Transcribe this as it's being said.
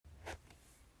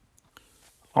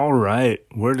All right,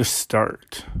 where to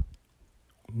start?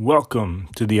 Welcome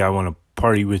to the I Want to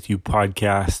Party With You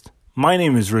podcast. My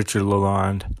name is Richard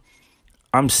Lalonde.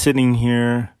 I'm sitting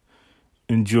here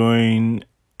enjoying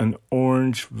an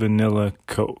orange vanilla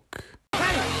Coke.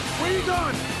 Hey, where you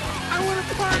going? I want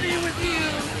to party with you.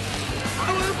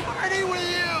 I want to party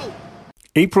with you.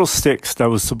 April 6th, I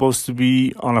was supposed to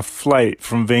be on a flight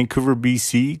from Vancouver,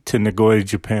 BC to Nagoya,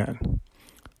 Japan.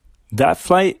 That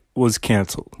flight was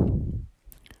canceled.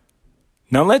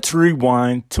 Now let's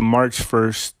rewind to March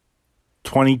 1st,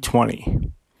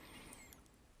 2020.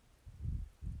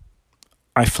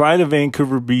 I fly to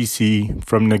Vancouver, BC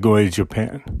from Nagoya,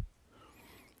 Japan.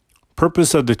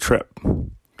 Purpose of the trip.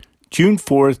 June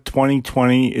 4th,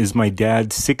 2020 is my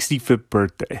dad's 65th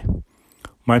birthday.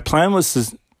 My plan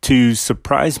was to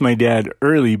surprise my dad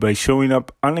early by showing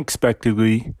up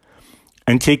unexpectedly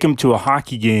and take him to a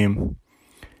hockey game.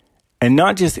 And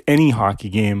not just any hockey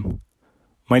game.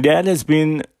 My dad has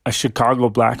been a Chicago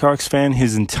Blackhawks fan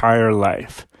his entire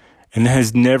life and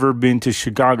has never been to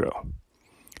Chicago.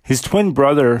 His twin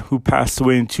brother, who passed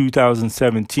away in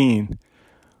 2017,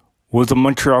 was a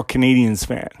Montreal Canadiens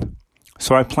fan.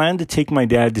 So I planned to take my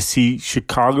dad to see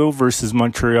Chicago versus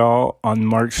Montreal on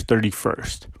March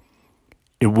 31st.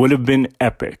 It would have been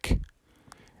epic.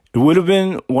 It would have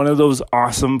been one of those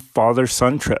awesome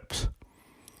father-son trips.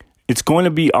 It's going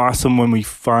to be awesome when we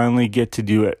finally get to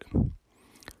do it,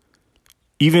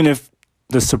 even if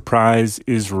the surprise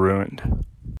is ruined.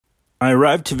 I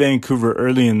arrived to Vancouver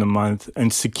early in the month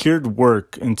and secured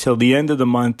work until the end of the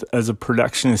month as a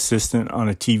production assistant on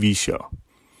a TV show.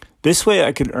 This way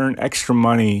I could earn extra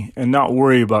money and not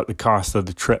worry about the cost of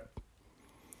the trip.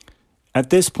 At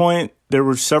this point, there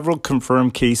were several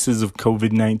confirmed cases of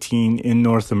COVID-19 in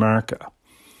North America,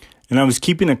 and I was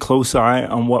keeping a close eye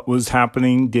on what was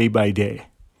happening day by day.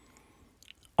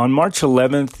 On March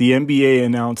 11th, the NBA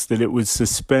announced that it would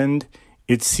suspend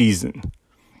its season.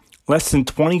 Less than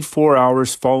 24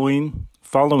 hours following,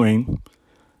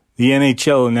 the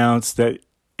NHL announced that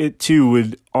it too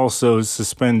would also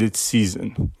suspend its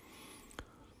season.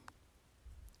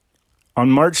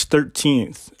 On March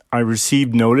 13th, I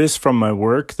received notice from my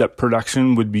work that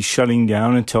production would be shutting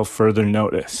down until further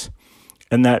notice,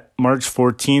 and that March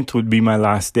 14th would be my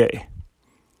last day.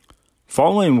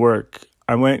 Following work,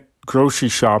 I went grocery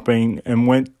shopping and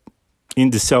went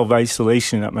into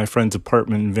self-isolation at my friend's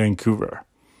apartment in Vancouver.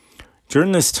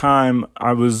 During this time,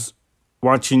 I was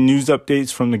watching news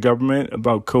updates from the government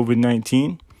about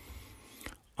COVID-19.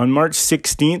 On March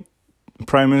 16th,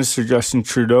 Prime Minister Justin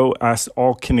Trudeau asked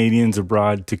all Canadians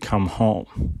abroad to come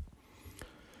home.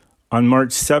 On March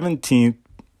 17th,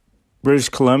 British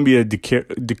Columbia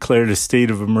declared a state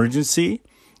of emergency.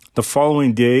 The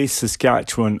following day,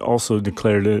 Saskatchewan also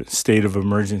declared a state of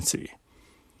emergency.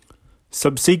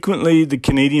 Subsequently, the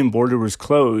Canadian border was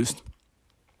closed,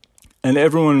 and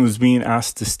everyone was being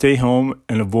asked to stay home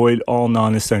and avoid all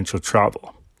non-essential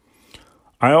travel.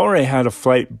 I already had a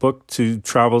flight booked to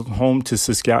travel home to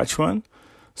Saskatchewan,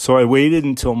 so I waited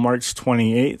until March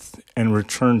 28th and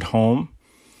returned home,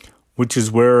 which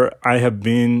is where I have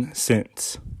been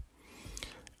since.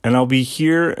 And I'll be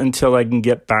here until I can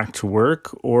get back to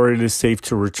work or it is safe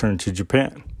to return to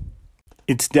Japan.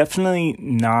 It's definitely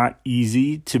not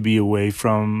easy to be away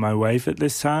from my wife at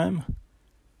this time,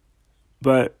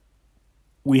 but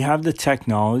we have the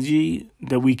technology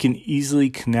that we can easily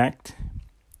connect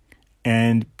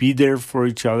and be there for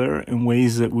each other in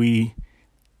ways that we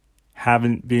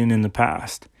haven't been in the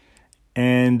past.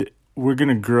 And we're going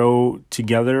to grow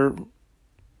together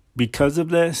because of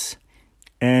this.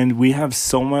 And we have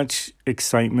so much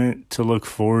excitement to look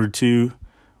forward to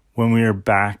when we are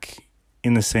back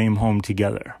in the same home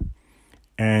together.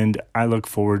 And I look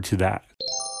forward to that.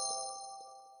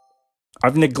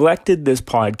 I've neglected this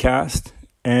podcast,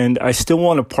 and I still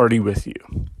want to party with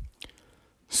you.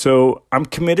 So I'm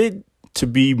committed to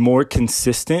be more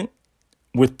consistent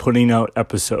with putting out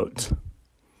episodes.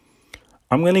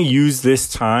 I'm going to use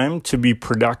this time to be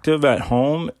productive at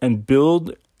home and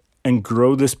build and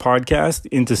grow this podcast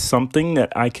into something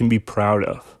that I can be proud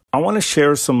of. I want to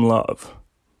share some love.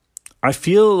 I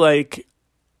feel like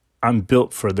I'm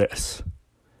built for this,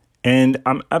 and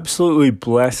I'm absolutely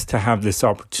blessed to have this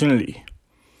opportunity.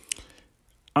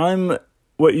 I'm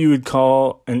what you would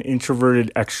call an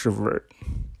introverted extrovert.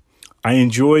 I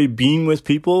enjoy being with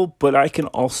people, but I can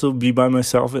also be by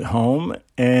myself at home,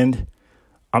 and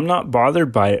I'm not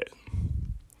bothered by it.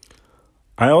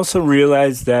 I also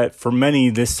realize that for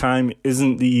many, this time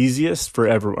isn't the easiest for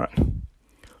everyone.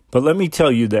 But let me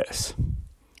tell you this.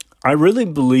 I really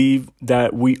believe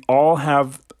that we all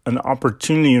have an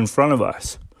opportunity in front of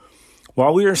us.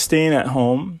 While we are staying at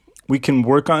home, we can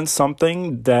work on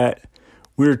something that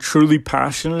we're truly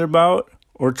passionate about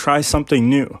or try something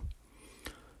new.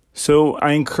 So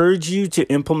I encourage you to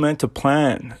implement a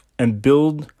plan and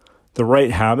build the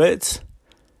right habits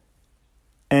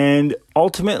and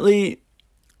ultimately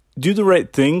do the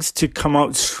right things to come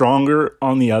out stronger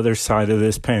on the other side of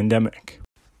this pandemic.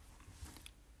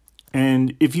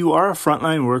 And if you are a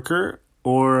frontline worker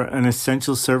or an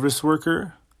essential service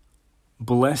worker,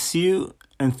 bless you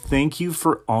and thank you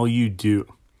for all you do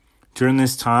during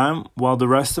this time while the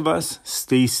rest of us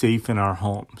stay safe in our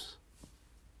homes.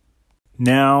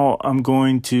 Now I'm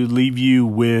going to leave you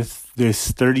with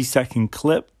this 30-second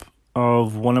clip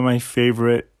of one of my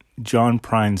favorite John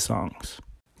Prine songs.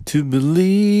 To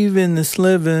believe in this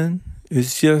living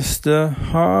is just a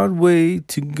hard way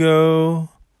to go.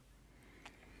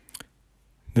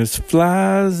 There's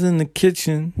flies in the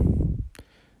kitchen,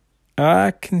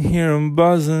 I can hear 'em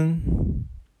buzzing,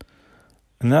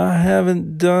 and I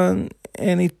haven't done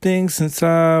anything since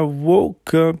I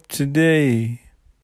woke up today.